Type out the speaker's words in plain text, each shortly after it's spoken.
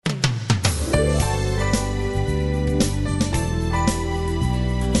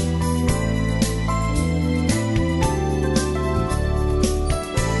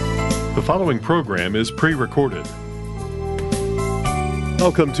following program is pre-recorded.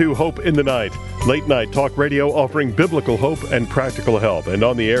 Welcome to Hope in the Night, late night talk radio offering biblical hope and practical help, and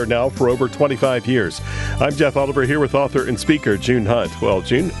on the air now for over 25 years. I'm Jeff Oliver here with author and speaker June Hunt. Well,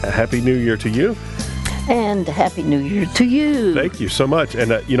 June, Happy New Year to you. And Happy New Year to you. Thank you so much.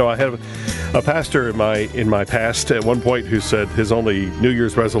 And, I have a pastor in my past at one point who said his only New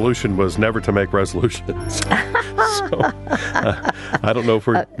Year's resolution was never to make resolutions. I don't know if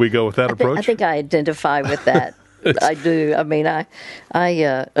we go with that approach. I think I identify with that. I do. I mean, a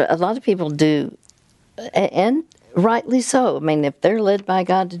lot of people do, and rightly so. I mean, if they're led by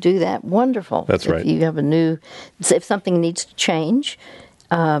God to do that, wonderful. That's right. If you have if something needs to change,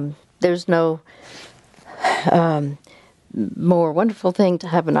 there's no more wonderful thing to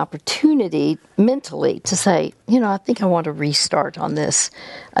have an opportunity mentally to say, I think I want to restart on this.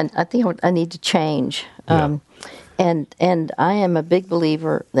 I think I need to change. Yeah. And I am a big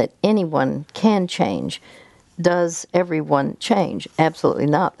believer that anyone can change. Does everyone change? Absolutely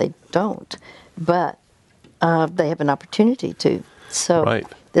not. They don't. But they have an opportunity to. So right.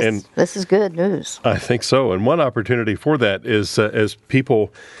 This is good news. I think so. And one opportunity for that is as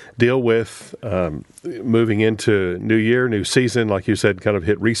people deal with moving into new year, new season, like you said, kind of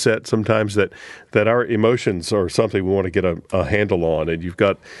hit reset sometimes, that our emotions are something we want to get a handle on. And you've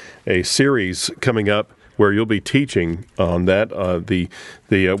got a series coming up where you'll be teaching on that,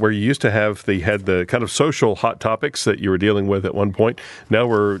 where you used to had the kind of social hot topics that you were dealing with at one point. Now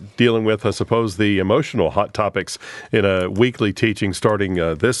we're dealing with, I suppose, the emotional hot topics in a weekly teaching starting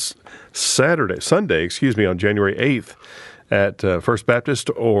this Sunday, on January 8th at First Baptist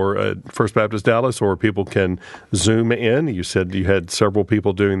or First Baptist Dallas, or people can Zoom in. You said you had several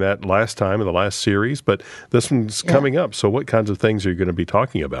people doing that last time in the last series, but this one's coming up. So what kinds of things are you going to be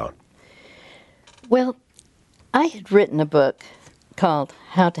talking about? Well, I had written a book called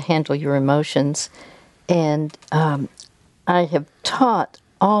How to Handle Your Emotions, and I have taught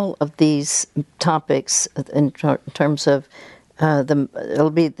all of these topics in terms of this will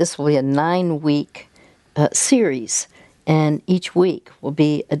be a 9-week series, and each week will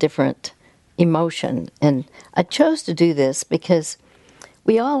be a different emotion. And I chose to do this because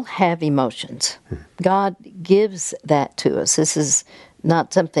we all have emotions. God gives that to us. This is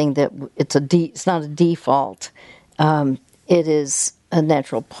not something that it's not a default. It is a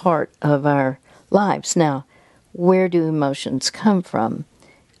natural part of our lives. Now, where do emotions come from?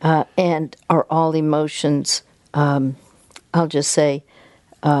 And are all emotions, I'll just say,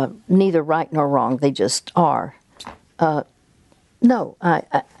 neither right nor wrong? They just are. No, I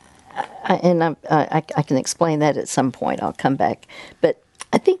can explain that at some point. I'll come back. But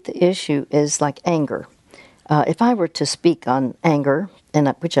I think the issue is like anger. If I were to speak on anger,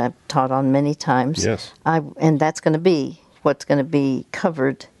 which I've taught on many times, yes, and that's going to be what's going to be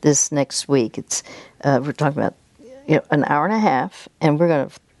covered this next week. It's we're talking about an hour and a half, and we're going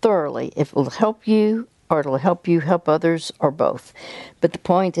to thoroughly, if it will help you or it'll help you help others or both. But the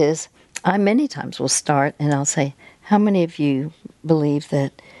point is, I many times will start and I'll say, how many of you believe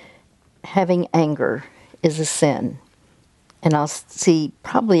that having anger is a sin? And I'll see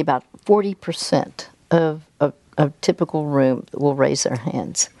probably about 40% of a typical room will raise their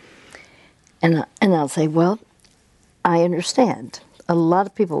hands. And I'll say, well, I understand. A lot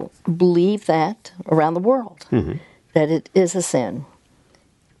of people believe that around the world, that it is a sin.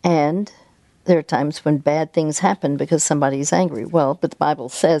 And there are times when bad things happen because somebody's angry. Well, but the Bible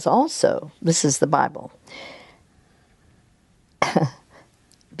says also, this is the Bible,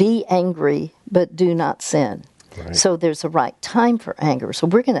 be angry, but do not sin. Right. So there's a right time for anger. So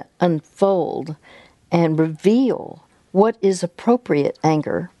we're going to unfold and reveal what is appropriate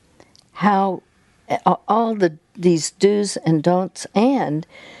anger, how all these do's and don'ts, and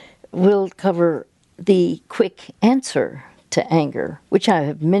we'll cover the quick answer to anger, which I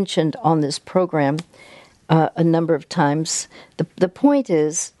have mentioned on this program a number of times. The point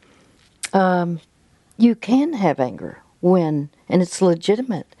is, you can have anger and it's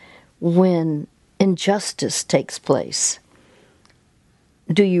legitimate, when injustice takes place.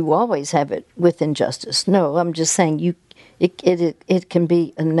 Do you always have it with injustice? No, I'm just saying it can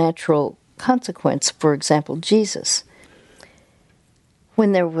be a natural consequence. For example, Jesus,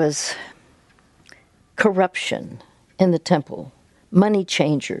 when there was corruption in the temple, money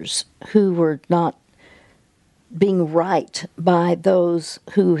changers who were not being right by those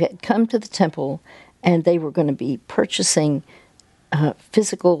who had come to the temple, and they were going to be purchasing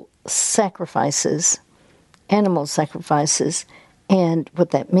physical sacrifices, animal sacrifices, and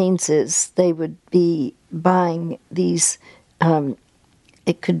what that means is they would be buying these,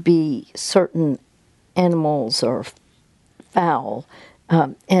 it could be certain animals or fowl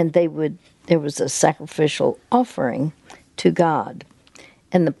and there was a sacrificial offering to God.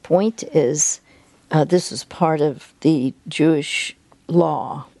 And the point is, this is part of the Jewish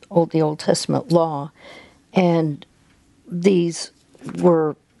law, the Old Testament law, and these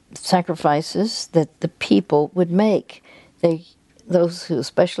were sacrifices that the people would make. Those who,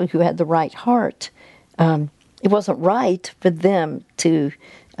 especially who had the right heart, it wasn't right for them to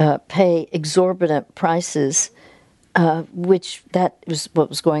pay exorbitant prices, which that was what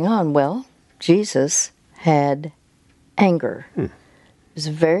was going on. Well, Jesus had anger. It was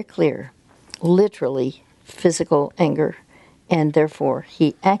very clear, literally physical anger, and therefore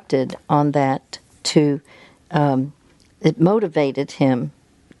he acted on that it motivated him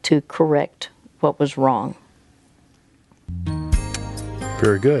to correct what was wrong.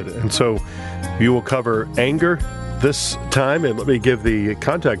 Very good. And so you will cover anger this time, and let me give the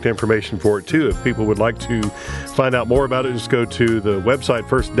contact information for it too. If people would like to find out more about it, just go to the website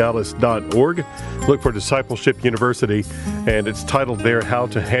firstdallas.org, look for Discipleship University, and it's titled there, How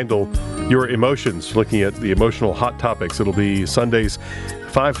to Handle Your Emotions, looking at the emotional hot topics. It'll be Sundays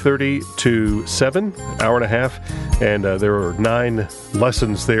 5:30 to 7, hour and a half, and there are 9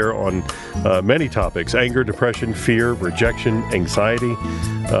 lessons there on many topics: anger, depression, fear, rejection, anxiety,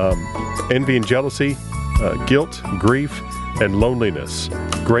 envy and jealousy, guilt, grief, and loneliness.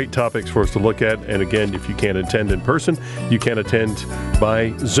 Great topics for us to look at. And again, if you can't attend in person, you can attend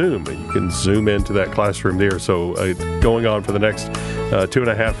by Zoom. And you can zoom into that classroom there. So going on for the next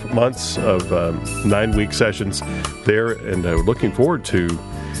 2.5 months of 9-week sessions there. And looking forward to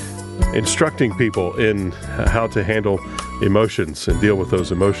instructing people in how to handle emotions and deal with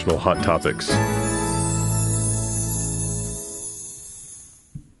those emotional hot topics.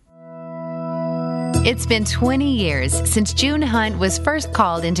 It's been 20 years since June Hunt was first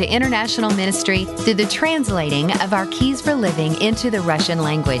called into international ministry through the translating of our Keys for Living into the Russian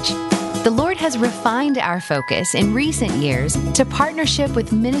language. The Lord has refined our focus in recent years to partnership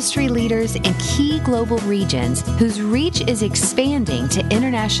with ministry leaders in key global regions whose reach is expanding to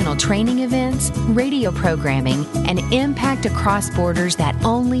international training events, radio programming, and impact across borders that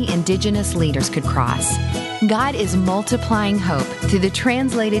only Indigenous leaders could cross. God is multiplying hope through the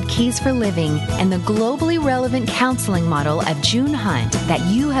translated Keys for Living and the globally relevant counseling model of June Hunt that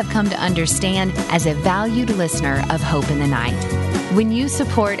you have come to understand as a valued listener of Hope in the Night. When you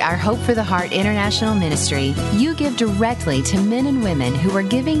support our Hope for the Heart International Ministry, you give directly to men and women who are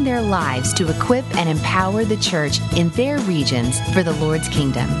giving their lives to equip and empower the church in their regions for the Lord's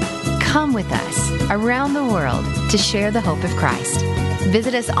kingdom. Come with us around the world to share the hope of Christ.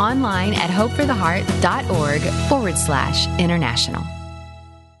 Visit us online at hopefortheheart.org/international.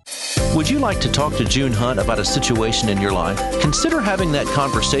 Would you like to talk to June Hunt about a situation in your life? Consider having that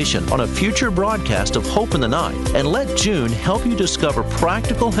conversation on a future broadcast of Hope in the Night, and let June help you discover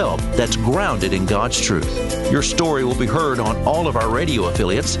practical help that's grounded in God's truth. Your story will be heard on all of our radio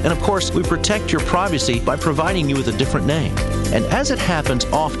affiliates, and of course, we protect your privacy by providing you with a different name. And as it happens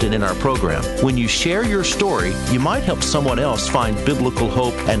often in our program, when you share your story, you might help someone else find biblical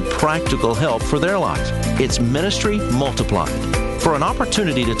hope and practical help for their life. It's ministry multiplied. For an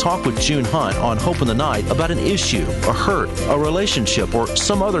opportunity to talk with June Hunt on Hope in the Night about an issue, a hurt, a relationship, or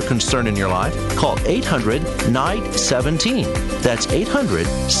some other concern in your life, call 800-NIGHT-17. That's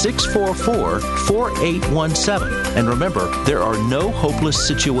 800-644-4817. And remember, there are no hopeless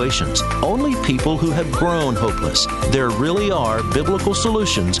situations, only people who have grown hopeless. There really are biblical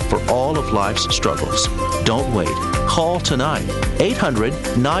solutions for all of life's struggles. Don't wait. Call tonight.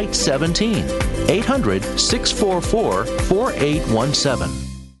 800-NIGHT-17. 800-644-4817.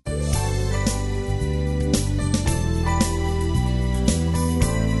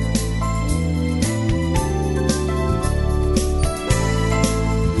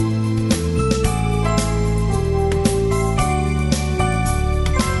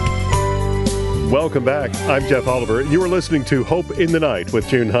 Welcome back. I'm Jeff Oliver. You are listening to Hope in the Night with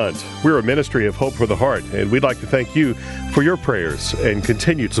June Hunt. We're a ministry of Hope for the Heart, and we'd like to thank you for your prayers and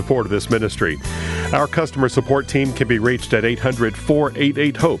continued support of this ministry. Our customer support team can be reached at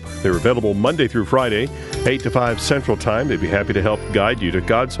 800-488-HOPE. They're available Monday through Friday, 8 to 5 Central Time. They'd be happy to help guide you to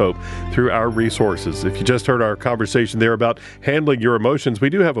God's hope through our resources. If you just heard our conversation there about handling your emotions, we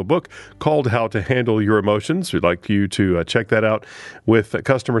do have a book called How to Handle Your Emotions. We'd like you to check that out with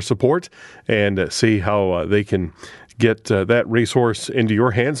customer support and see how they can get that resource into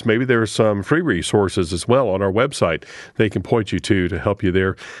your hands, maybe there are some free resources as well on our website they can point you to help you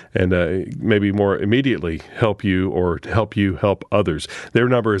there and maybe more immediately help you or to help you help others. Their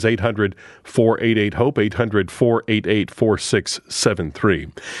number is 800-488-HOPE,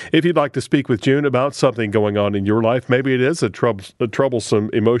 800-488-4673. If you'd like to speak with June about something going on in your life, maybe it is a troublesome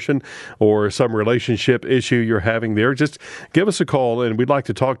emotion or some relationship issue you're having there, just give us a call, and we'd like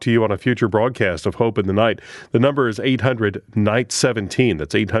to talk to you on a future broadcast of Hope in the Night. The number is 800-NIGHT-17.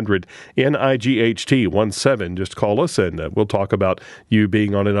 That's 800-NIGHT-17. Just call us, and we'll talk about you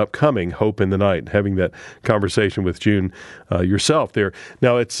being on an upcoming Hope in the Night, having that conversation with June yourself there.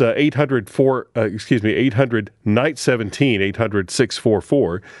 Now, it's 800-NIGHT-17,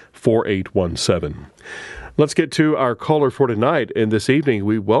 800-644-4817. Let's get to our caller for tonight. And this evening,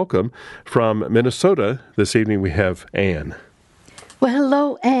 we welcome from Minnesota. This evening, we have Anne. Well,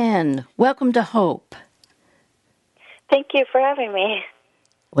 hello, Anne. Welcome to Hope. Thank you for having me.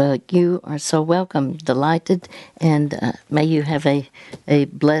 Well, you are so welcome. Delighted. And may you have a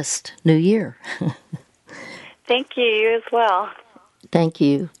blessed new year. Thank you. You as well. Thank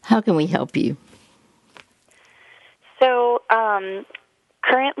you. How can we help you? So,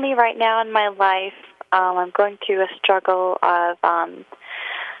 currently, right now in my life, I'm going through a struggle of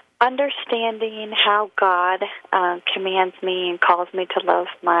understanding how God commands me and calls me to love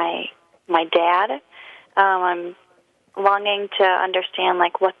my dad. I'm longing to understand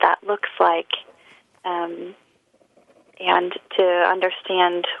what that looks like, and to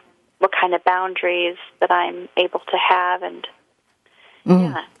understand what kind of boundaries that I'm able to have, and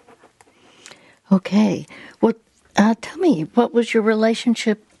yeah. Okay. Well, tell me, what was your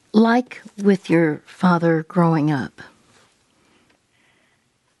relationship like with your father growing up?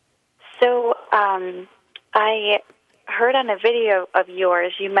 So, I heard on a video of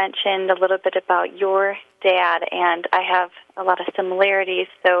yours, you mentioned a little bit about your dad, and I have a lot of similarities.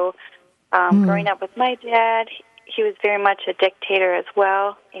 So, growing up with my dad, he was very much a dictator as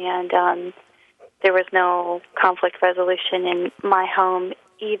well, and there was no conflict resolution in my home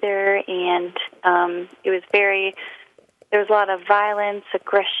either, and there was a lot of violence,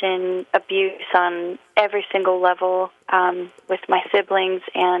 aggression, abuse on every single level with my siblings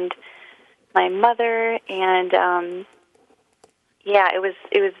and my mother, and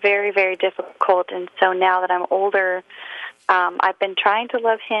it was very, very difficult. And so now that I'm older, I've been trying to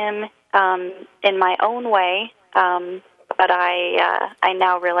love him in my own way, but I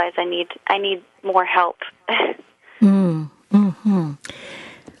now realize I need more help. Mm-hmm.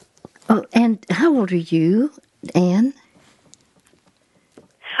 Oh, and how old are you, Anne?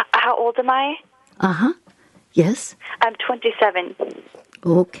 How old am I? Uh-huh. Yes? I'm 27.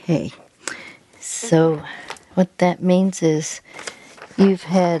 Okay. So what that means is you've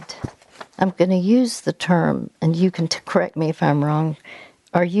had, I'm going to use the term, and you can correct me if I'm wrong.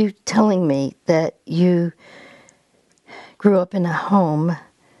 Are you telling me that you grew up in a home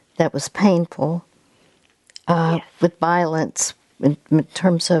that was painful, Yes. with violence in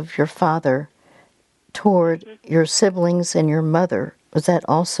terms of your father toward your siblings and your mother? Was that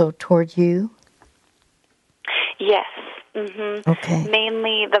also toward you? Yes. Mm-hmm. Okay.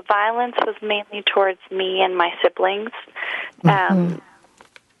 Mainly, the violence was mainly towards me and my siblings.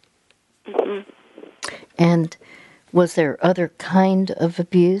 And was there other kind of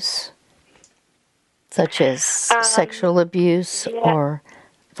abuse, such as sexual abuse or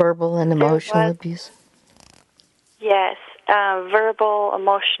verbal and emotional abuse? Yes. Verbal,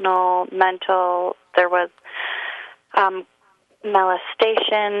 emotional, mental. There was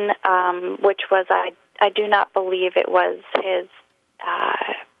molestation, which was, I do not believe it was his,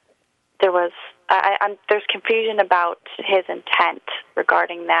 there's confusion about his intent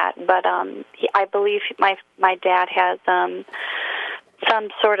regarding that, but I believe my dad has some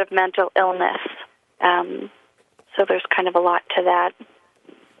sort of mental illness, so there's kind of a lot to that.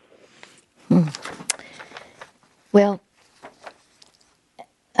 Well,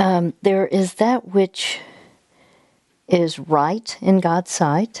 there is that which is right in God's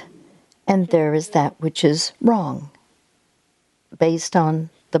sight, and there is that which is wrong, based on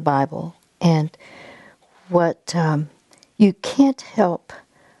the Bible. And what you can't help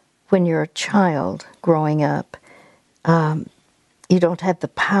when you're a child growing up, you don't have the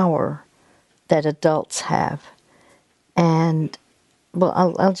power that adults have. And,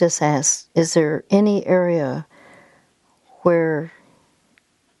 well, I'll just ask, is there any area where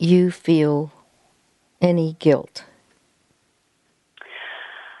you feel any guilt?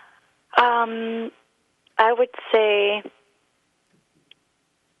 I would say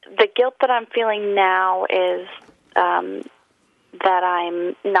the guilt that I'm feeling now is that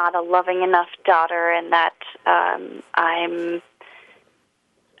I'm not a loving enough daughter, and that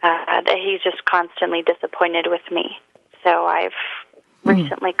he's just constantly disappointed with me. So I've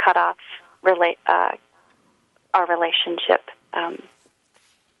recently cut off our relationship.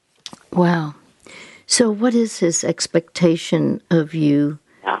 Wow. So what is his expectation of you?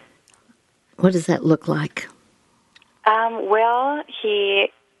 Yeah. What does that look like? Well, he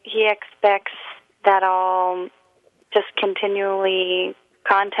expects that I'll just continually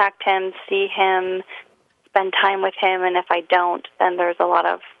contact him, see him, spend time with him, and if I don't, then there's a lot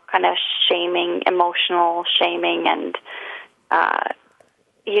of kind of shaming, emotional shaming, and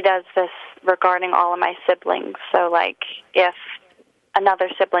he does this regarding all of my siblings. So, like, if another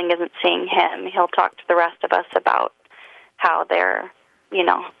sibling isn't seeing him, he'll talk to the rest of us about how they're,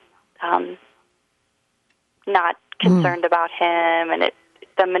 not concerned about him, and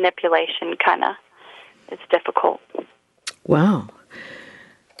the manipulation kind of is difficult. Wow.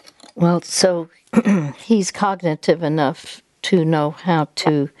 Well, so he's cognitive enough to know how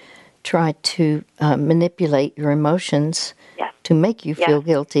to try to manipulate your emotions to make you feel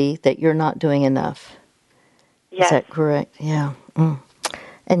guilty that you're not doing enough. Yes. Is that correct? Yeah.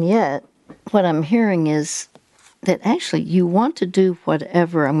 And yet, what I'm hearing is that actually you want to do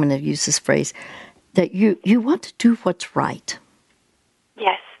whatever, I'm going to use this phrase, that you want to do what's right.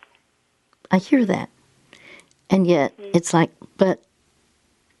 Yes. I hear that. And yet, it's like, but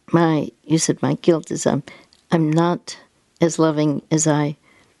you said my guilt is I'm not as loving as I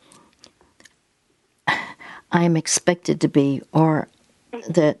am expected to be, or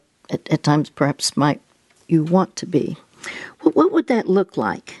that at times perhaps you want to be. Well, what would that look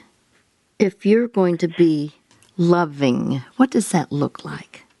like? If you're going to be loving, what does that look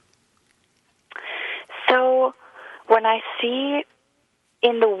like? So when I see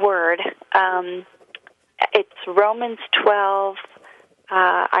in the Word, it's Romans 12.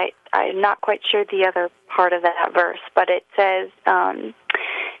 I'm not quite sure the other part of that verse, but it says,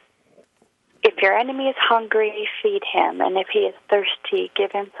 if your enemy is hungry, feed him, and if he is thirsty,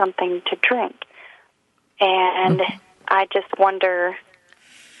 give him something to drink. And I just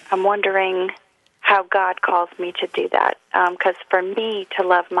I'm wondering how God calls me to do that. Because for me to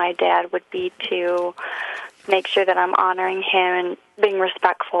love my dad would be to make sure that I'm honoring him and being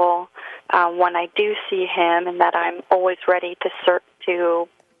respectful when I do see him, and that I'm always ready to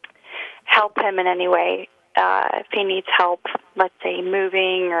help him in any way. If he needs help, let's say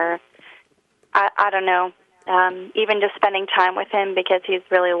moving, or I don't know, even just spending time with him, because he's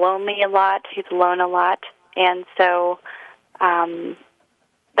really lonely a lot. He's alone a lot. And so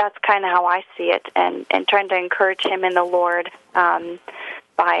that's kind of how I see it, and trying to encourage him in the Lord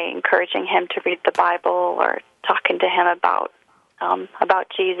by encouraging him to read the Bible or talking to him about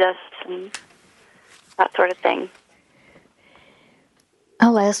Jesus and that sort of thing.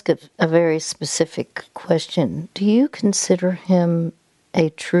 I'll ask a very specific question. Do you consider him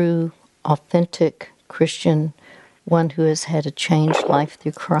a true, authentic Christian, one who has had a changed life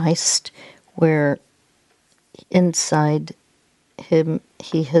through Christ, where inside him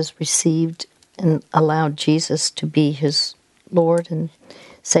he has received and allowed Jesus to be his Lord and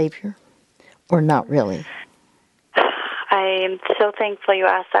Savior, or not really? I am so thankful you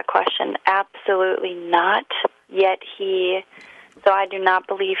asked that question. Absolutely not. Yet so I do not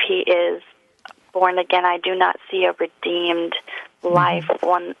believe he is born again. I do not see a redeemed life.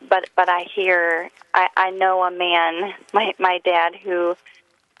 But I know a man, my dad, who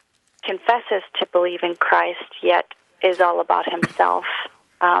confesses to believe in Christ, yet is all about himself,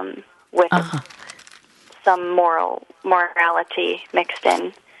 with some morality mixed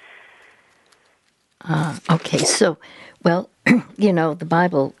in. Okay, so, well, the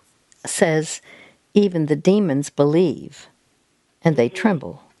Bible says even the demons believe and they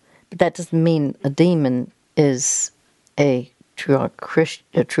tremble. But that doesn't mean a demon is a true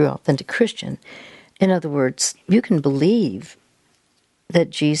authentic Christian. In other words, you can believe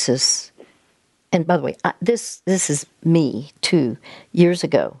that Jesus, and by the way, this is me too. Years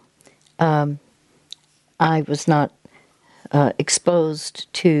ago, I was not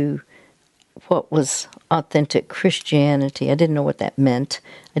exposed to what was authentic Christianity. I didn't know what that meant.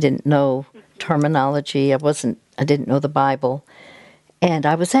 I didn't know terminology. I didn't know the Bible. And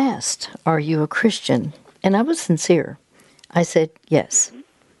I was asked, "Are you a Christian?" And I was sincere. I said, "Yes."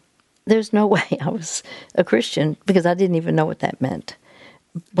 There's no way I was a Christian, because I didn't even know what that meant.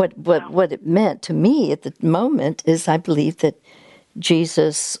 What it meant to me at the moment is I believed that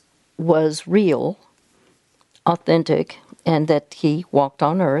Jesus was real, authentic, and that he walked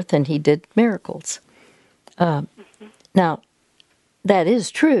on earth and he did miracles. Now, that is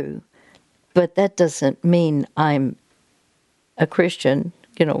true, but that doesn't mean I'm a Christian,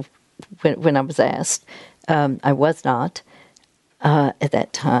 when I was asked. I was not at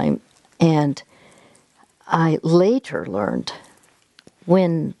that time. And I later learned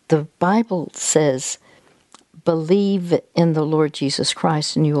when the Bible says, believe in the Lord Jesus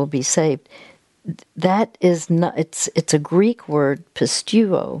Christ and you will be saved, that is not, it's a Greek word,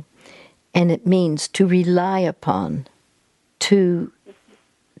 pisteuo, and it means to rely upon, to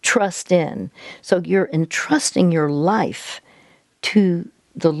trust in. So you're entrusting your life to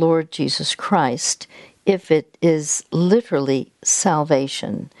the Lord Jesus Christ if it is literally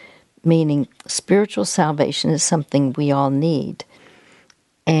salvation, meaning spiritual salvation is something we all need.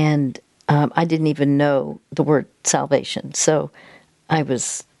 And I didn't even know the word salvation, so I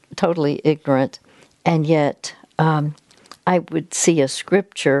was totally ignorant. And yet I would see a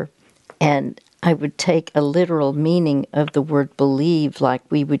scripture and I would take a literal meaning of the word believe like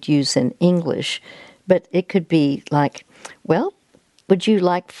we would use in English, but it could be like, well, would you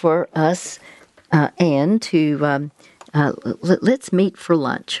like for us, Anne, to let's meet for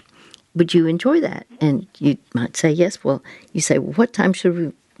lunch? Would you enjoy that? And you might say yes. Well, you say, well, what time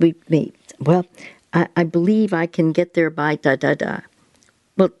should we meet? Well, I believe I can get there by da-da-da.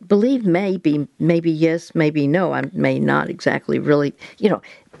 Well, believe maybe yes, maybe no. I may not exactly really,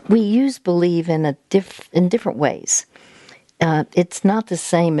 we use believe in different ways. It's not the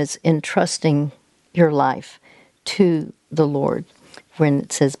same as entrusting your life to the Lord. When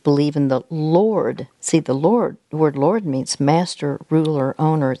it says believe in the Lord, see, the word Lord means master, ruler,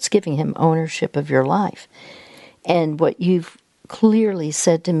 owner. It's giving him ownership of your life. And what you've clearly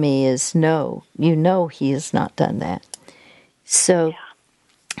said to me is no, he has not done that. So,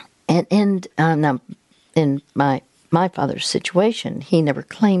 and now in my father's situation, he never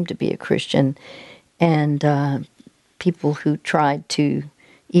claimed to be a Christian, and people who tried to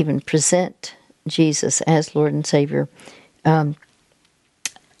even present Jesus as Lord and Savior,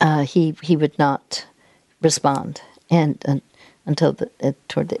 he would not respond, and until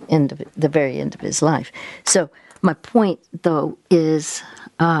toward the very end of his life. So my point, though, is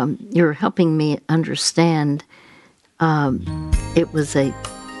you're helping me understand. It was a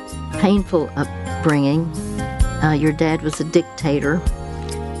painful upbringing. Your dad was a dictator,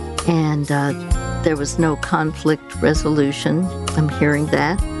 and there was no conflict resolution. I'm hearing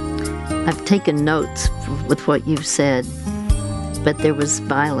that. I've taken notes with what you've said, but there was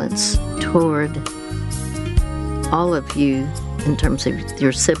violence toward all of you in terms of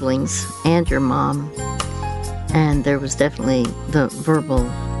your siblings and your mom, and there was definitely the verbal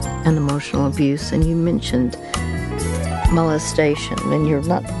and emotional abuse, and you mentioned molestation, and you're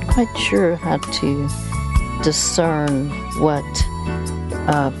not quite sure how to discern where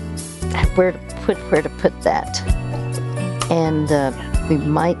to put that, and we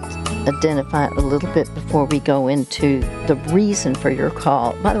might identify a little bit before we go into the reason for your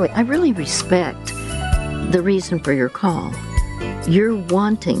call. By the way, I really respect the reason for your call. You're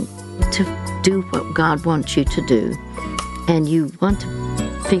wanting to do what God wants you to do, and you want to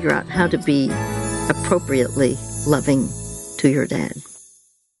figure out how to be appropriately loving to your dad.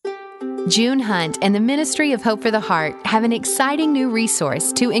 June Hunt and the Ministry of Hope for the Heart have an exciting new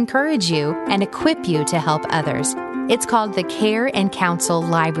resource to encourage you and equip you to help others. It's called the Care and Counsel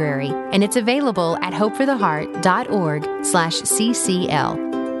Library, and it's available at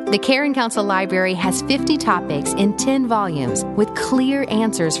hopefortheheart.org/CCL. The Care and Counsel Library has 50 topics in 10 volumes with clear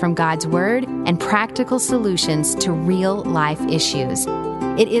answers from God's Word and practical solutions to real-life issues.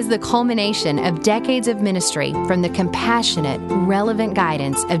 It is the culmination of decades of ministry from the compassionate, relevant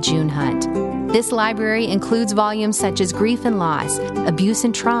guidance of June Hunt. This library includes volumes such as Grief and Loss, Abuse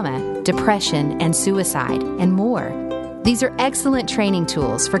and Trauma, Depression and Suicide, and more. These are excellent training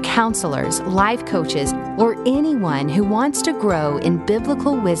tools for counselors, life coaches, or anyone who wants to grow in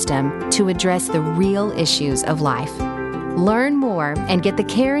biblical wisdom to address the real issues of life. Learn more and get the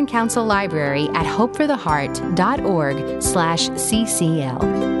Care and Counsel Library at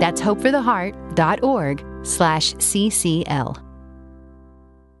hopefortheheart.org/CCL. That's hopefortheheart.org/CCL.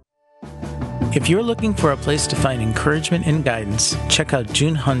 If you're looking for a place to find encouragement and guidance, check out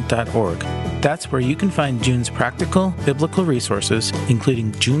junehunt.org. That's where you can find June's practical, biblical resources,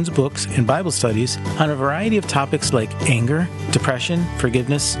 including June's books and Bible studies on a variety of topics like anger, depression,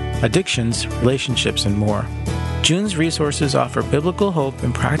 forgiveness, addictions, relationships, and more. June's resources offer biblical hope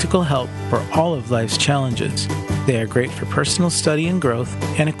and practical help for all of life's challenges. They are great for personal study and growth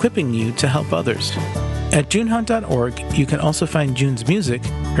and equipping you to help others. At junehunt.org, you can also find June's music,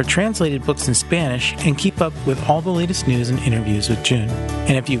 her translated books in Spanish, and keep up with all the latest news and interviews with June.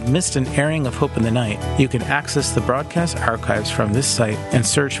 And if you've missed an airing of Hope in the Night, you can access the broadcast archives from this site and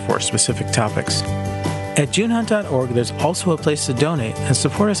search for specific topics. At junehunt.org, there's also a place to donate and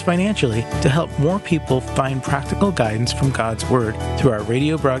support us financially to help more people find practical guidance from God's Word through our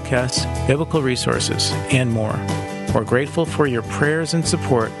radio broadcasts, biblical resources, and more. We're grateful for your prayers and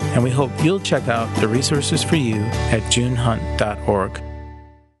support, and we hope you'll check out the resources for you at junehunt.org.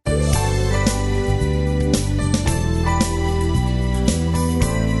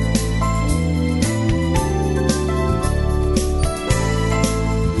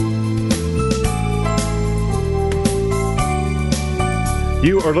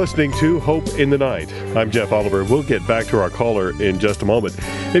 You are listening to Hope in the Night. I'm Jeff Oliver. We'll get back to our caller in just a moment.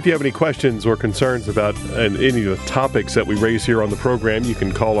 If you have any questions or concerns about any of the topics that we raise here on the program, you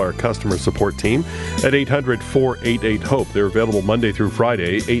can call our customer support team at 800-488-HOPE. They're available Monday through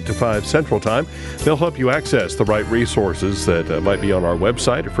Friday, 8 to 5 Central Time. They'll help you access the right resources that might be on our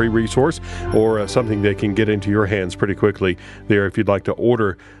website, a free resource, or something they can get into your hands pretty quickly there if you'd like to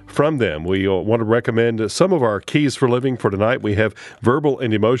order from them. We want to recommend some of our keys for living for tonight. We have verbal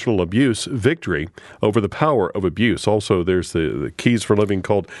and emotional abuse, victory over the power of abuse. Also, there's the keys for living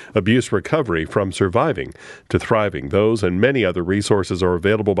called abuse recovery, from surviving to thriving. Those and many other resources are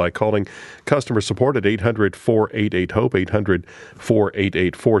available by calling customer support at 800-488-HOPE,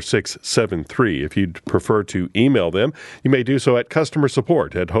 800-488-4673. If you'd prefer to email them, you may do so at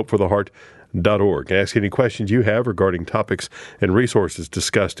customersupport@hopefortheheart.org. Ask any questions you have regarding topics and resources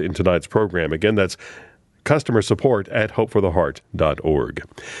discussed in tonight's program. Again, that's customer support at hopefortheheart.org.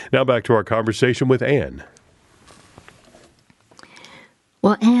 Now back to our conversation with Anne.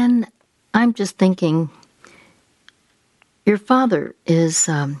 Well, Anne, I'm just thinking, your father is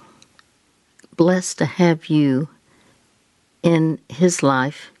blessed to have you in his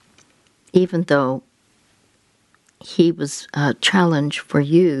life, even though he was a challenge for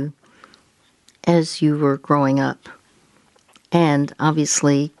you as you were growing up. And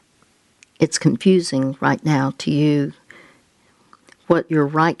obviously, it's confusing right now to you what your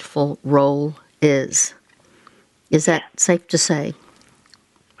rightful role is. Is that safe to say?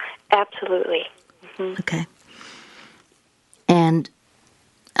 Absolutely. Mm-hmm. Okay. And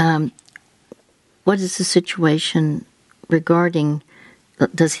what is the situation regarding,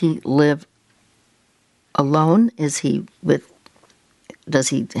 does he live alone? Is he with, does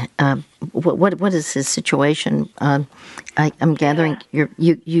he, what is his situation? I'm gathering your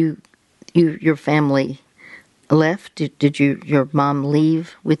family left. Did your mom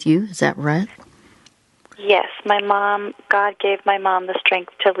leave with you? Is that right? Yes, God gave my mom the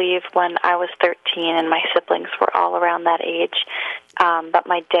strength to leave when I was 13, and my siblings were all around that age. But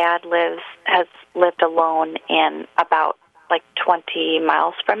my dad has lived alone in about 20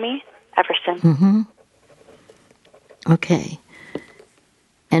 miles from me ever since. Mm-hmm. Okay.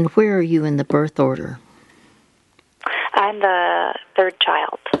 And where are you in the birth order? I'm the third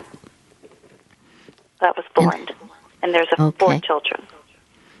child that was born, and there's 4 children.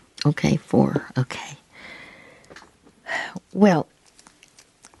 Okay, 4. Okay. Well,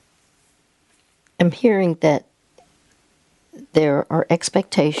 I'm hearing that there are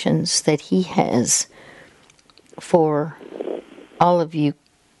expectations that he has for all of you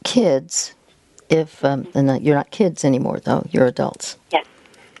kids. If you're not kids anymore, though, you're adults. Yes.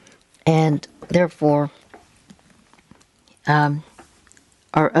 And therefore, are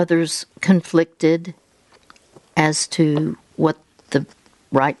others conflicted as to what the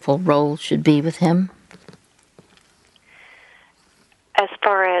rightful role should be with him? As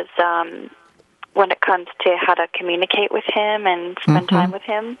far as when it comes to how to communicate with him and spend time with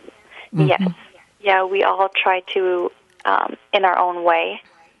him, yes. Yeah, we all try to in our own way,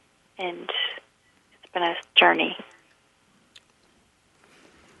 and it's been a journey.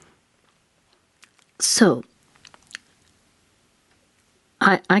 So,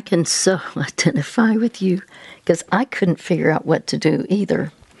 I can so identify with you, because I couldn't figure out what to do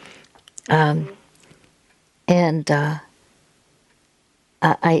either. I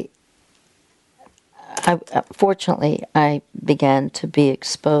fortunately, I began to be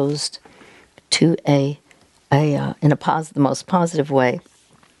exposed to in the most positive way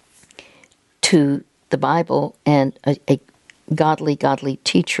to the Bible and a godly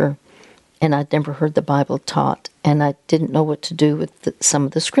teacher, and I'd never heard the Bible taught, and I didn't know what to do with some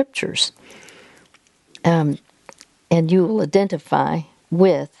of the scriptures. And you will identify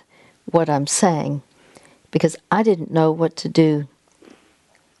with what I'm saying, because I didn't know what to do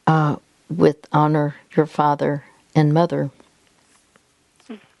with honor your father and mother,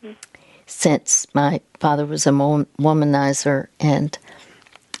 since my father was a womanizer, and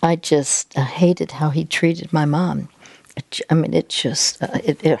I just hated how he treated my mom.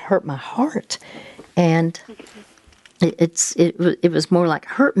 It hurt my heart, and it was more like,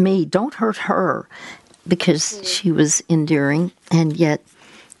 hurt me, don't hurt her. because she was enduring, and yet,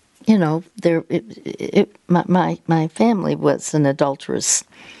 my family was an adulterous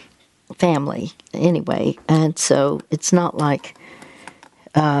family anyway, and so it's not like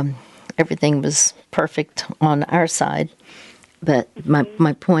everything was perfect on our side. But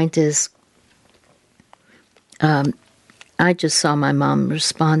my point is, I just saw my mom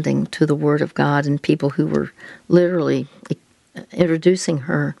responding to the Word of God and people who were literally introducing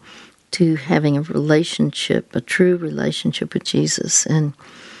her to having a relationship, a true relationship with Jesus, and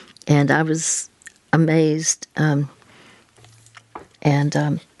I was amazed.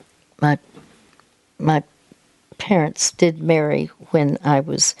 My parents did marry when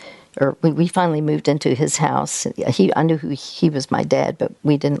we finally moved into his house. I knew he was my dad, but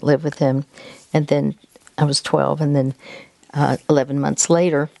we didn't live with him. And then I was 12, and then 11 months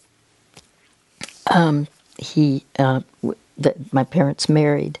later, my parents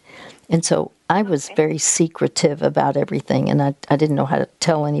married. And so I was very secretive about everything, and I didn't know how to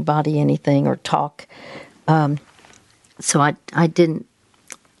tell anybody anything or talk. So I didn't.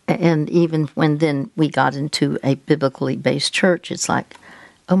 And even when then we got into a biblically based church, it's like,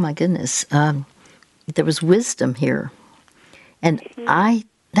 oh my goodness, there was wisdom here. And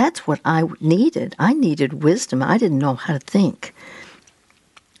that's what I needed. I needed wisdom. I didn't know how to think.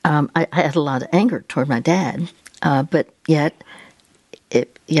 I had a lot of anger toward my dad, but yet,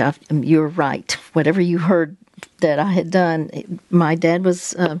 you're right. Whatever you heard that I had done, my dad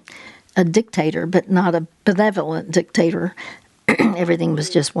was a dictator, but not a benevolent dictator. Everything was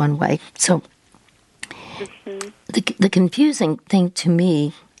just one way. So the confusing thing to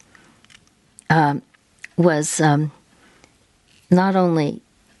me was not only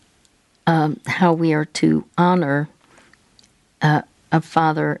how we are to honor a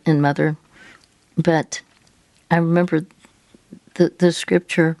father and mother, but I remember the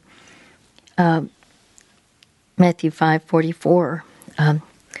scripture, Matthew 5:44,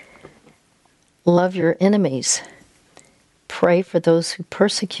 love your enemies, pray for those who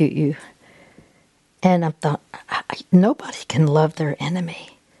persecute you. And I thought, nobody can love their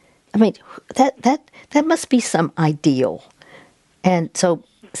enemy. I mean, that must be some ideal. And so,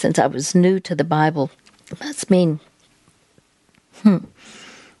 since I was new to the Bible, it must mean,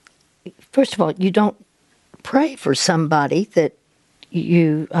 first of all, you don't pray for somebody that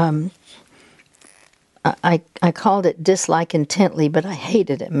you, I called it dislike intently, but I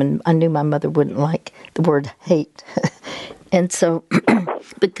hated him, and I knew my mother wouldn't like the word hate. And so,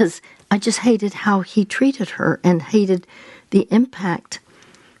 because I just hated how he treated her and hated the impact.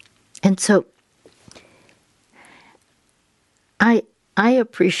 And so, I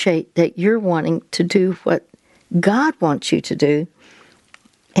appreciate that you're wanting to do what God wants you to do.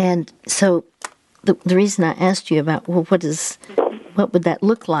 And so, the reason I asked you about, well, what would that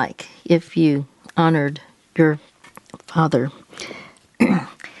look like if you honored your father?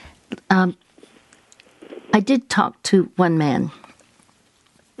 I did talk to one man,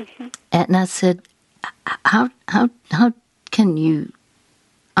 and I said, "How can you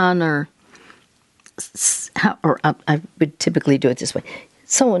honor?" I would typically do it this way: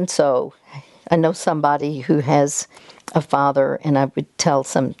 so and so. I know somebody who has a father, and I would tell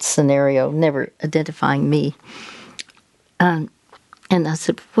some scenario, never identifying me. And I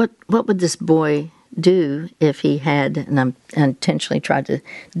said, "What would this boy do if he had?" And I intentionally tried to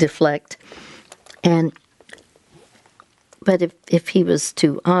deflect. But if he was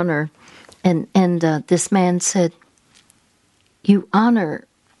to honor, and this man said, "You honor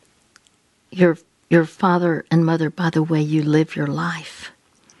your father and mother by the way you live your life."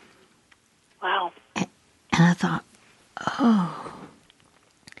 Wow. And I thought, oh,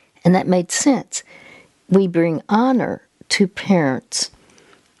 and that made sense. We bring honor to parents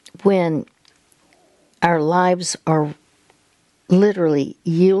when our lives are literally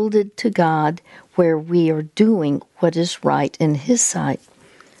yielded to God, where we are doing what is right in His sight.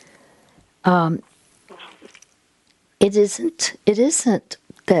 It isn't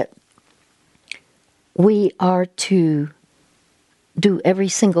that we are to do every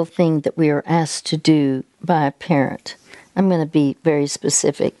single thing that we are asked to do by a parent. I'm going to be very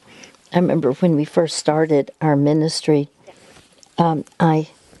specific. I remember when we first started our ministry, I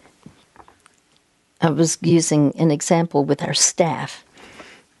was using an example with our staff,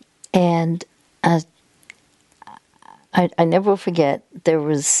 and I never will forget, there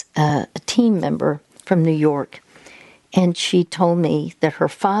was a team member from New York, and she told me that her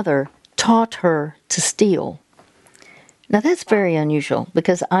father taught her to steal. Now that's very unusual,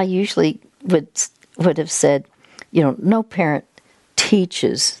 because I usually would have said, no parent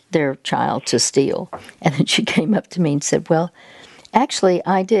teaches their child to steal. And then she came up to me and said, well, actually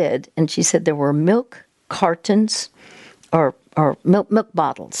I did. And she said there were milk cartons or milk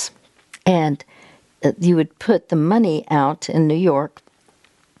bottles. And you would put the money out in New York.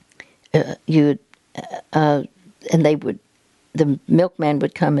 And the milkman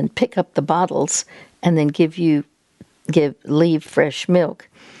would come and pick up the bottles and then leave fresh milk.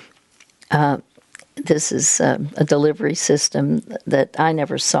 This is a delivery system that I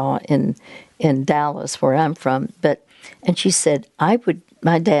never saw in Dallas, where I'm from. And she said,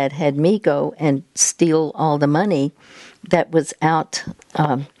 my dad had me go and steal all the money that was out,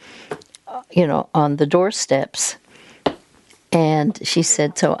 on the doorsteps. And she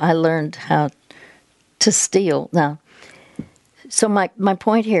said, so I learned how to steal. Now, so my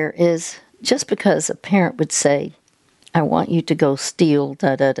point here is, just because a parent would say, I want you to go steal,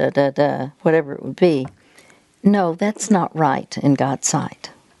 whatever it would be, no, that's not right in God's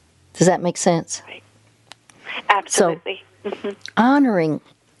sight. Does that make sense? Right. Absolutely. So, honoring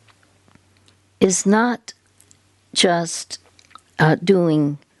is not just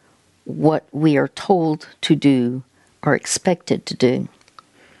doing what we are told to do or expected to do.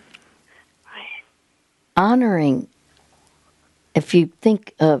 Right. Honoring, if you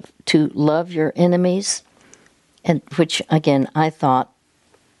think of to love your enemies, and which, again, I thought,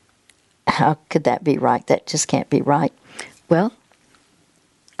 how could that be right? That just can't be right. Well,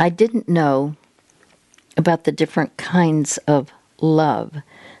 I didn't know about the different kinds of love,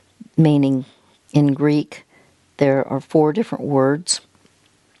 meaning in Greek there are 4 different words.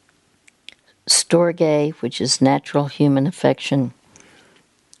 Storge, which is natural human affection,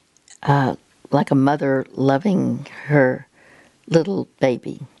 like a mother loving her little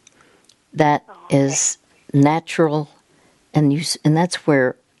baby. That is natural, and that's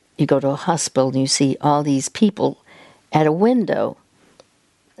where you go to a hospital and you see all these people at a window,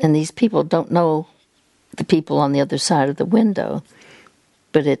 and these people don't know the people on the other side of the window,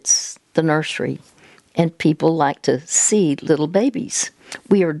 but it's the nursery, and people like to see little babies.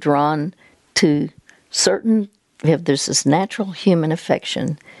 We are drawn to there's this natural human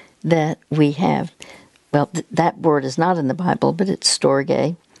affection that we have. Well, that word is not in the Bible, but it's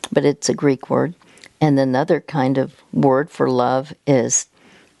storge, but it's a Greek word. And another kind of word for love is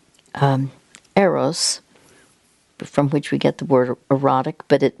eros, from which we get the word erotic,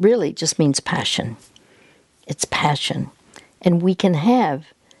 but it really just means passion. It's passion. And we can have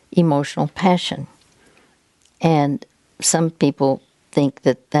emotional passion. And some people think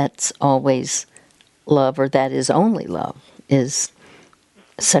that that's always love, or that is only love, is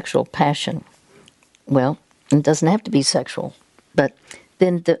sexual passion. Well, it doesn't have to be sexual, but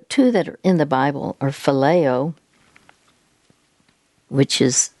then the 2 that are in the Bible are phileo, which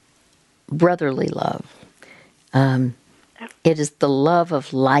is brotherly love. It is the love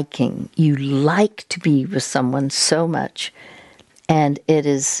of liking. You like to be with someone so much, and it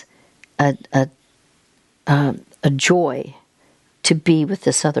is a joy to be with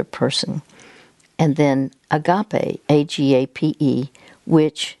this other person. And then agape, A-G-A-P-E,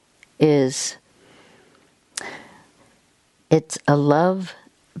 which is... it's a love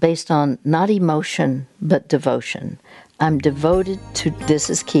based on not emotion, but devotion. I'm devoted to, this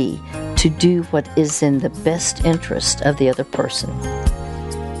is key, to do what is in the best interest of the other person.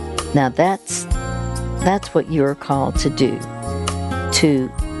 Now that's what you're called to do. To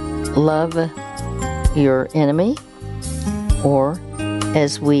love your enemy, or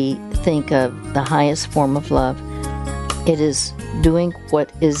as we think of the highest form of love, it is doing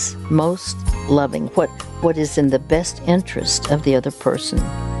what is most loving, what is in the best interest of the other person.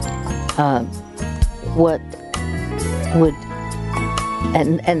 What would,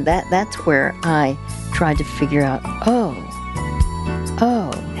 and that's where I tried to figure out,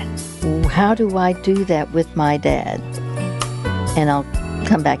 how do I do that with my dad? And I'll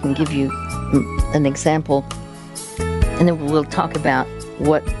come back and give you an example, and then we'll talk about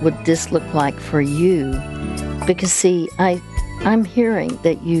what would this look like for you. Because see, I'm hearing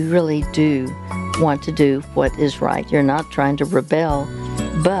that you really do want to do what is right. You're not trying to rebel,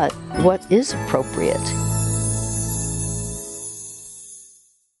 but what is appropriate.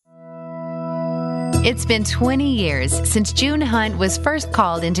 It's been 20 years since June Hunt was first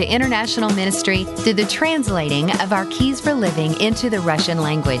called into international ministry through the translating of our Keys for Living into the Russian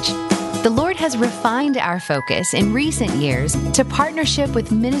language. The Lord has refined our focus in recent years to partnership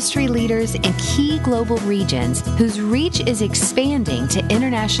with ministry leaders in key global regions whose reach is expanding to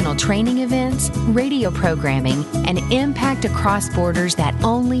international training events, radio programming, and impact across borders that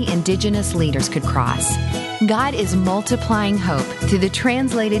only Indigenous leaders could cross. God is multiplying hope through the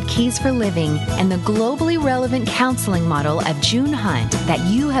translated Keys for Living and the globally relevant counseling model of June Hunt that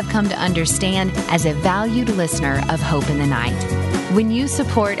you have come to understand as a valued listener of Hope in the Night. When you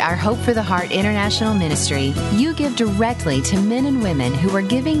support our Hope for the Heart International Ministry, you give directly to men and women who are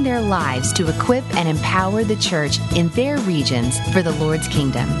giving their lives to equip and empower the church in their regions for the Lord's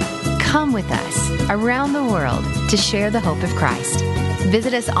kingdom. Come with us around the world to share the hope of Christ.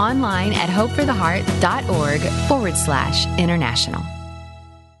 Visit us online at hopefortheheart.org/international.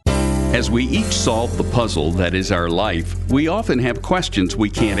 As we each solve the puzzle that is our life, we often have questions we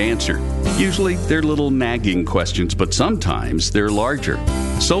can't answer. Usually they're little nagging questions, but sometimes they're larger.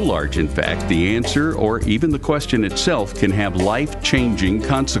 So large, in fact, the answer or even the question itself can have life-changing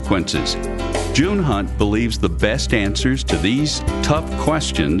consequences. June Hunt believes the best answers to these tough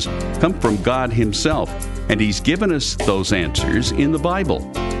questions come from God Himself, and He's given us those answers in the Bible.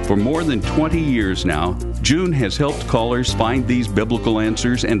 For more than 20 years now, June has helped callers find these biblical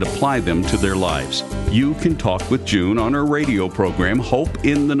answers and apply them to their lives. You can talk with June on her radio program, Hope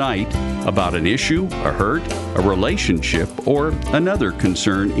in the Night, about an issue, a hurt, a relationship, or another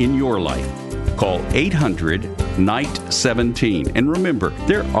concern in your life. Call 800-NIGHT-17. And remember,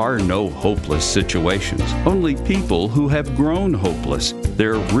 there are no hopeless situations, only people who have grown hopeless.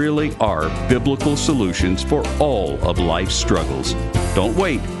 There really are biblical solutions for all of life's struggles. Don't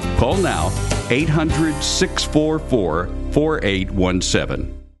wait. Call now,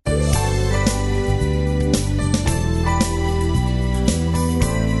 800-644-4817.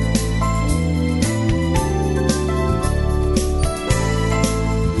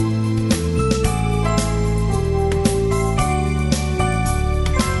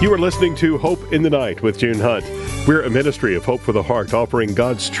 You are listening to Hope in the Night with June Hunt. We're a ministry of Hope for the Heart, offering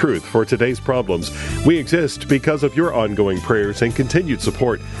God's truth for today's problems. We exist because of your ongoing prayers and continued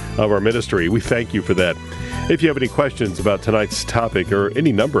support of our ministry. We thank you for that. If you have any questions about tonight's topic or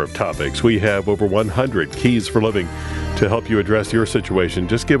any number of topics, we have over 100 keys for living to help you address your situation.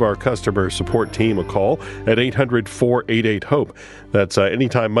 Just give our customer support team a call at 800-488-HOPE. That's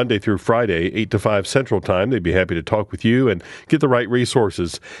anytime Monday through Friday, 8 to 5 Central Time. They'd be happy to talk with you and get the right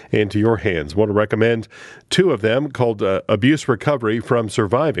resources into your hands. I want to recommend two of them called Abuse Recovery from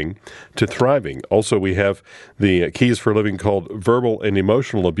Surviving to Thriving. Also, we have the keys for living called Verbal and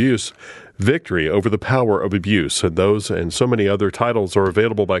Emotional Abuse, Victory Over the Power of Abuse. And those and so many other titles are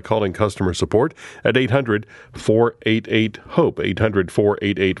available by calling customer support at 800-488-HOPE,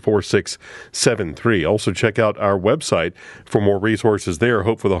 800-488-4673. Also, check out our website for more resources there,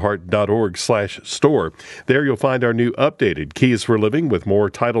 hopefortheheart.org/store. There you'll find our new updated Keys for Living with more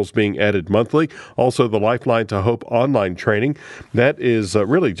titles being added monthly. Also, the Lifeline to Hope online training. That is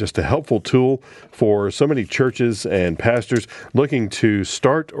really just a helpful tool for so many churches and pastors looking to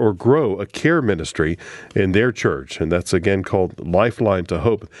start or grow a care ministry in their church. And that's again called Lifeline to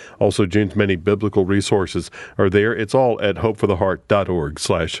Hope. Also, June's many biblical resources are there. It's all at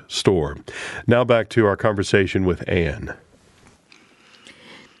hopefortheheart.org/store. Now back to our conversation with Anne.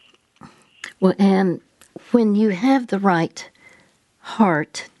 Well, Anne, when you have the right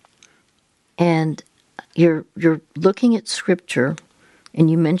heart and you're looking at Scripture,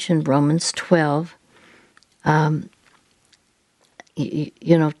 and you mentioned Romans 12, 12,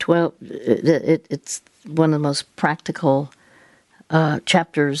 it's one of the most practical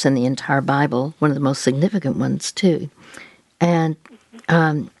chapters in the entire Bible, one of the most significant ones, too. And,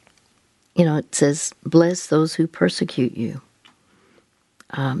 it says, bless those who persecute you.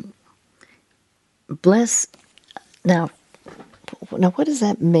 Bless, now, what does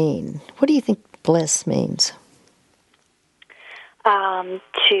that mean? What do you think bless means?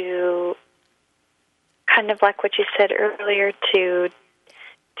 To kind of like what you said earlier, to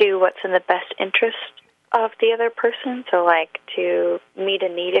do what's in the best interest of the other person, so like to meet a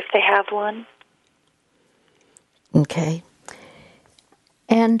need if they have one. Okay.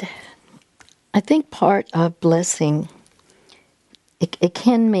 And I think part of blessing, it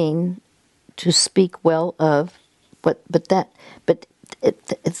can mean to speak well of, but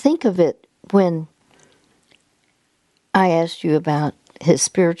think of it when I asked you about his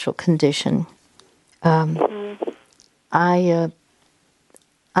spiritual condition. I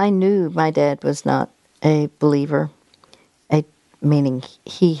knew my dad was not a believer, meaning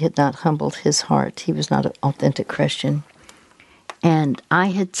he had not humbled his heart. He was not an authentic Christian. And I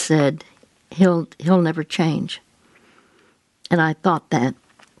had said, he'll never change. And I thought that.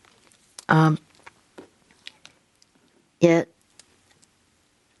 Yet,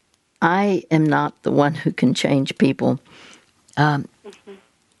 I am not the one who can change people. A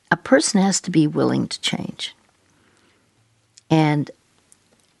person has to be willing to change. And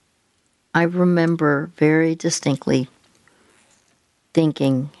I remember very distinctly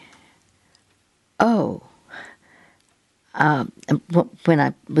thinking, when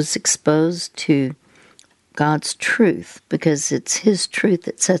I was exposed to God's truth, because it's His truth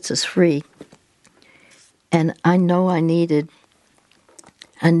that sets us free. And I know I needed,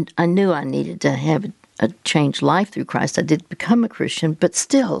 and I knew I needed to have a changed life through Christ. I did become a Christian, but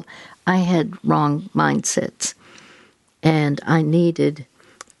still, I had wrong mindsets. And I needed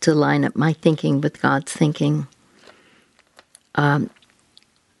to line up my thinking with God's thinking,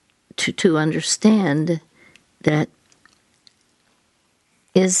 to understand that,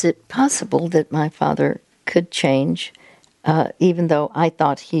 is it possible that my father could change, even though I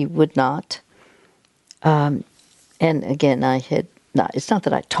thought he would not? And again, it's not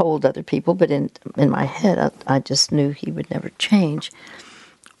that I told other people, but in my head, I just knew he would never change.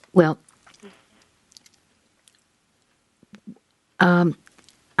 Well,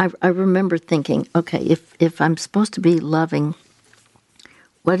 I remember thinking, okay, if I'm supposed to be loving,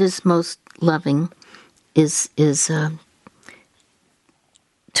 what is most loving is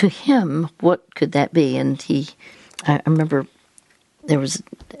to him, what could that be? And I remember there was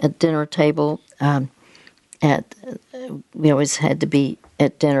a dinner table we always had to be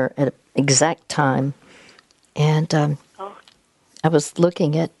at dinner at an exact time. And I was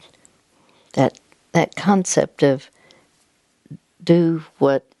looking at that concept of do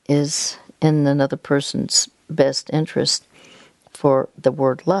what is in another person's best interest, for the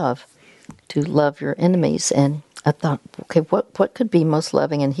word love, to love your enemies. And I thought, okay, what could be most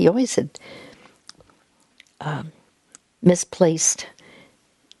loving? And he always had misplaced.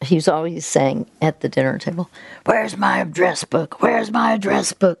 He was always saying at the dinner table, "Where's my address book? Where's my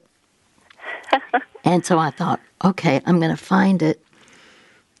address book?" And so I thought, okay, I'm going to find it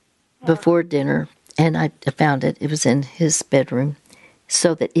before dinner. And I found it. It was in his bedroom.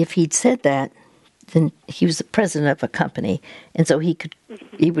 So that if he'd said that, then he was the president of a company. And so he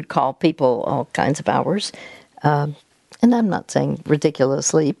would call people all kinds of hours. And I'm not saying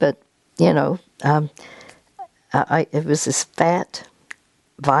ridiculously, but, it was this fat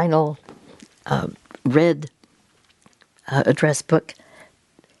vinyl red address book,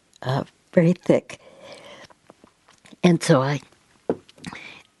 very thick. And so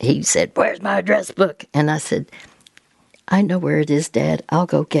he said, "Where's my address book?" And I said, "I know where it is, Dad. I'll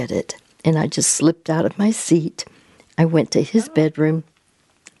go get it." And I just slipped out of my seat. I went to his bedroom.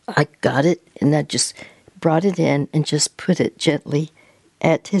 I got it, and I just brought it in and just put it gently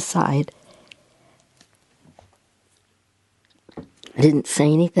at his side. I didn't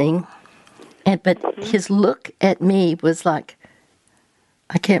say anything. But his look at me was like,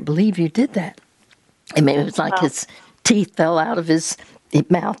 "I can't believe you did that." I mean, it was like his teeth fell out of his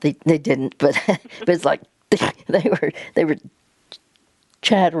mouth. They didn't, but it was like they were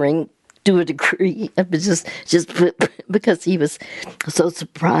chattering to a degree. It was just because he was so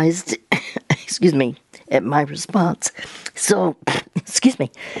surprised, excuse me, at my response. So, excuse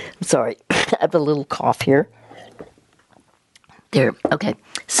me, I'm sorry, I have a little cough here. There, okay.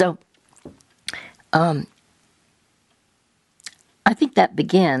 So, I think that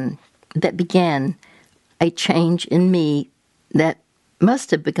began a change in me that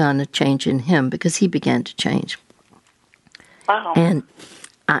must have begun a change in him, because he began to change. Wow. And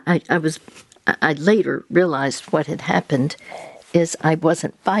I later realized what had happened is I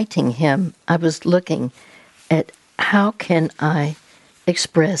wasn't fighting him. I was looking at how can I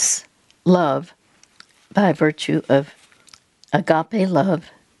express love by virtue of agape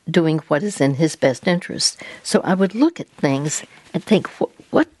love, doing what is in his best interest. So I would look at things and think,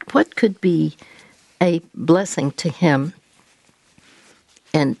 what could be a blessing to him?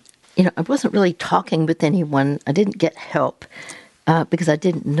 And, I wasn't really talking with anyone. I didn't get help because I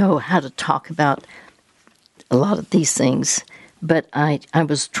didn't know how to talk about a lot of these things. But I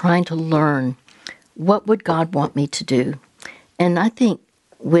was trying to learn, what would God want me to do? And I think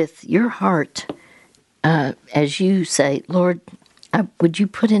with your heart, as you say, Lord, would you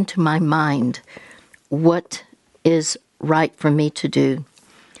put into my mind what is right for me to do?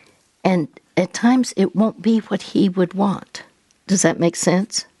 And at times it won't be what he would want. Does that make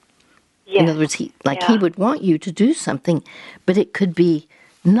sense? Yes. In other words, he would want you to do something, but it could be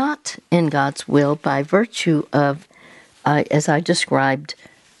not in God's will by virtue of, as I described,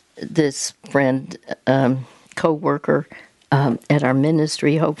 this friend, co-worker at our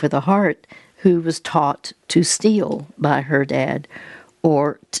ministry, Hope for the Heart, who was taught to steal by her dad,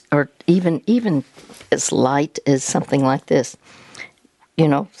 or even as light as something like this.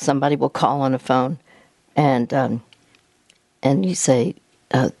 Somebody will call on a phone, and you say,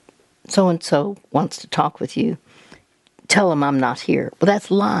 so-and-so wants to talk with you. Tell them I'm not here. Well, that's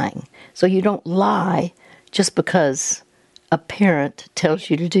lying. So you don't lie just because a parent tells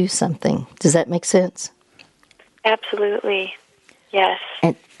you to do something. Does that make sense? Absolutely. Yes.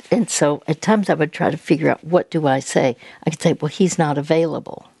 And so at times I would try to figure out, what do I say? I could say, well, he's not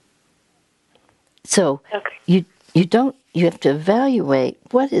available. So you have to evaluate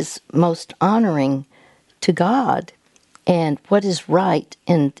what is most honoring to God and what is right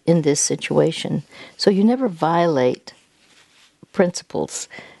in this situation. So you never violate principles.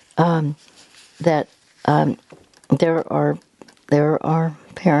 There are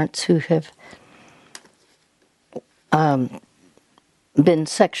parents who have been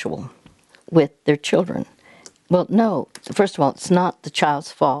sexual with their children. Well, no, first of all, it's not the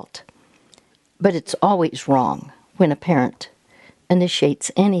child's fault, but it's always wrong when a parent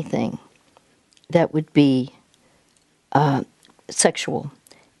initiates anything that would be sexual.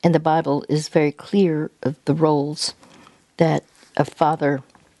 And the Bible is very clear of the roles that a father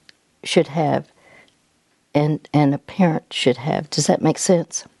should have and a parent should have. Does that make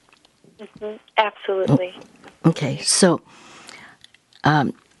sense? Mm-hmm. Absolutely. Okay, so,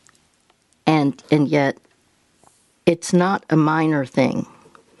 and yet, it's not a minor thing.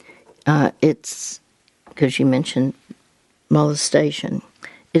 It's, because you mentioned molestation,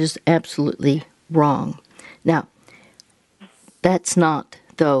 it is absolutely wrong. Now, that's not,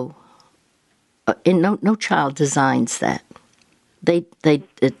 though, no child designs that.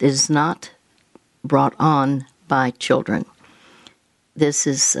 It is not brought on by children. This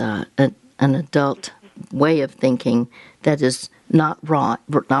is an adult way of thinking that is not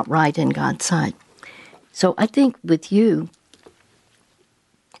right in God's sight. So I think with you,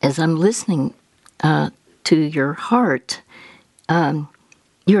 as I'm listening to your heart,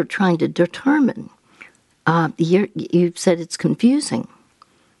 you're trying to determine. You said it's confusing.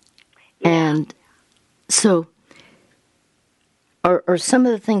 Yeah. And so are some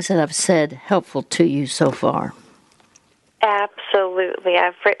of the things that I've said helpful to you so far? Absolutely.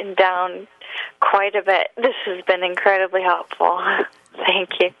 I've written down quite a bit. This has been incredibly helpful.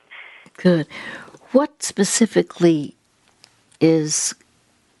 Thank you. Good. What specifically is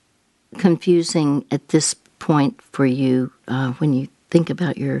confusing at this point for you when you think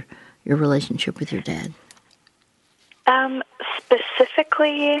about your relationship with your dad?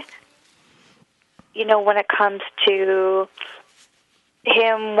 Specifically, when it comes to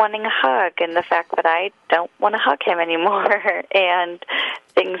him wanting a hug and the fact that I don't want to hug him anymore, and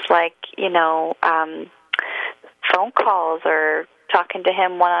things like, phone calls or talking to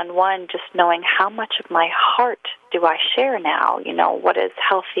him one-on-one, just knowing how much of my heart do I share now, what is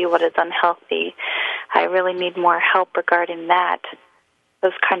healthy, what is unhealthy. I really need more help regarding that,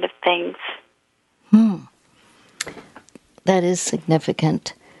 those kind of things. That is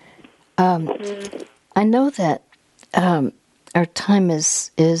significant. I know that our time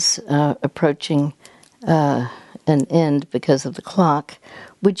is approaching an end because of the clock.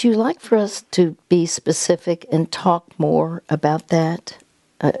 Would you like for us to be specific and talk more about that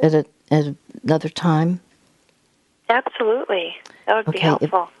at another time? Absolutely. That would be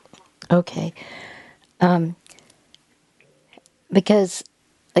helpful. Okay. Because,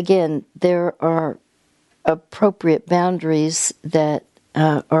 again, there are appropriate boundaries that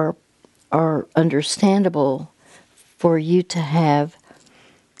are understandable for you to have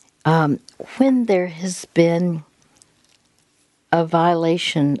when there has been a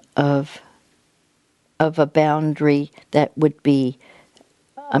violation of a boundary that would be,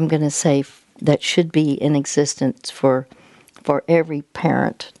 I'm going to say, that should be in existence for every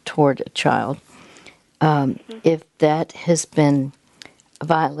parent toward a child. If that has been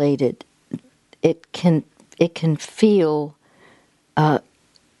violated, it can feel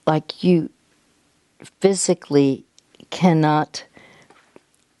like you physically cannot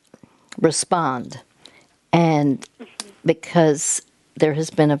respond, and because there has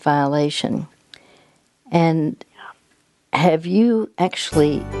been a violation. And have you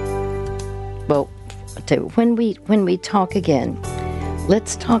actually, well, when we talk again,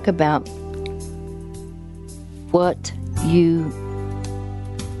 let's talk about what you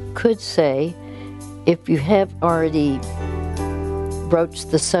could say if you have already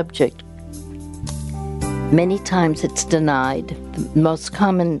broached the subject. Many times it's denied. The most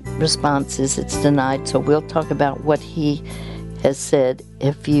common response is it's denied, so we'll talk about what he has said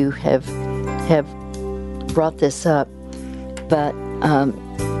if you have brought this up. But I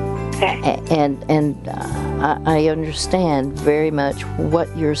understand very much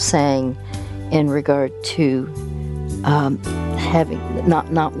what you're saying in regard to having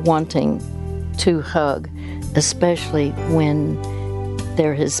not wanting to hug, especially when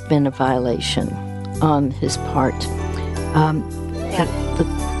there has been a violation on his part. The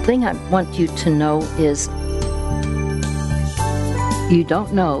thing I want you to know is you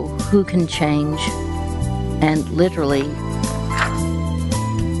don't know who can change and literally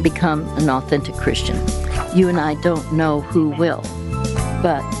become an authentic Christian. You and I don't know who will,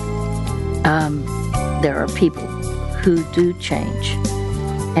 but there are people who do change,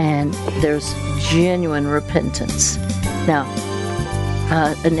 and there's genuine repentance. Now,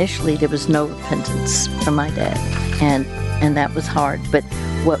 initially there was no repentance from my dad, and that was hard. But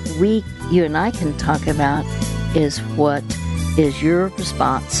what you and I can talk about is what is your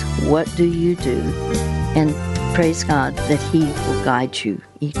response, what do you do, and praise God that He will guide you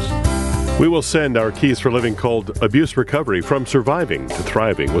each. We will send our Keys for Living called Abuse Recovery from Surviving to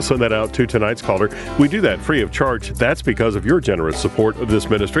Thriving. We'll send that out to tonight's caller. We do that free of charge. That's because of your generous support of this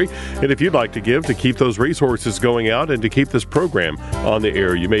ministry. And if you'd like to give to keep those resources going out and to keep this program on the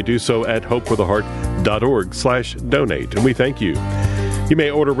air, you may do so at hopefortheheart.org/donate. And we thank you. You may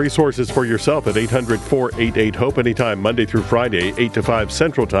order resources for yourself at 800-488-HOPE anytime Monday through Friday, 8 to 5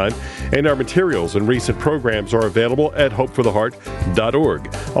 Central Time. And our materials and recent programs are available at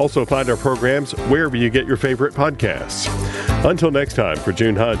hopefortheheart.org. Also find our programs wherever you get your favorite podcasts. Until next time, for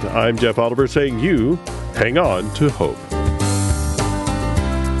June Hunt, I'm Jeff Oliver saying you hang on to hope.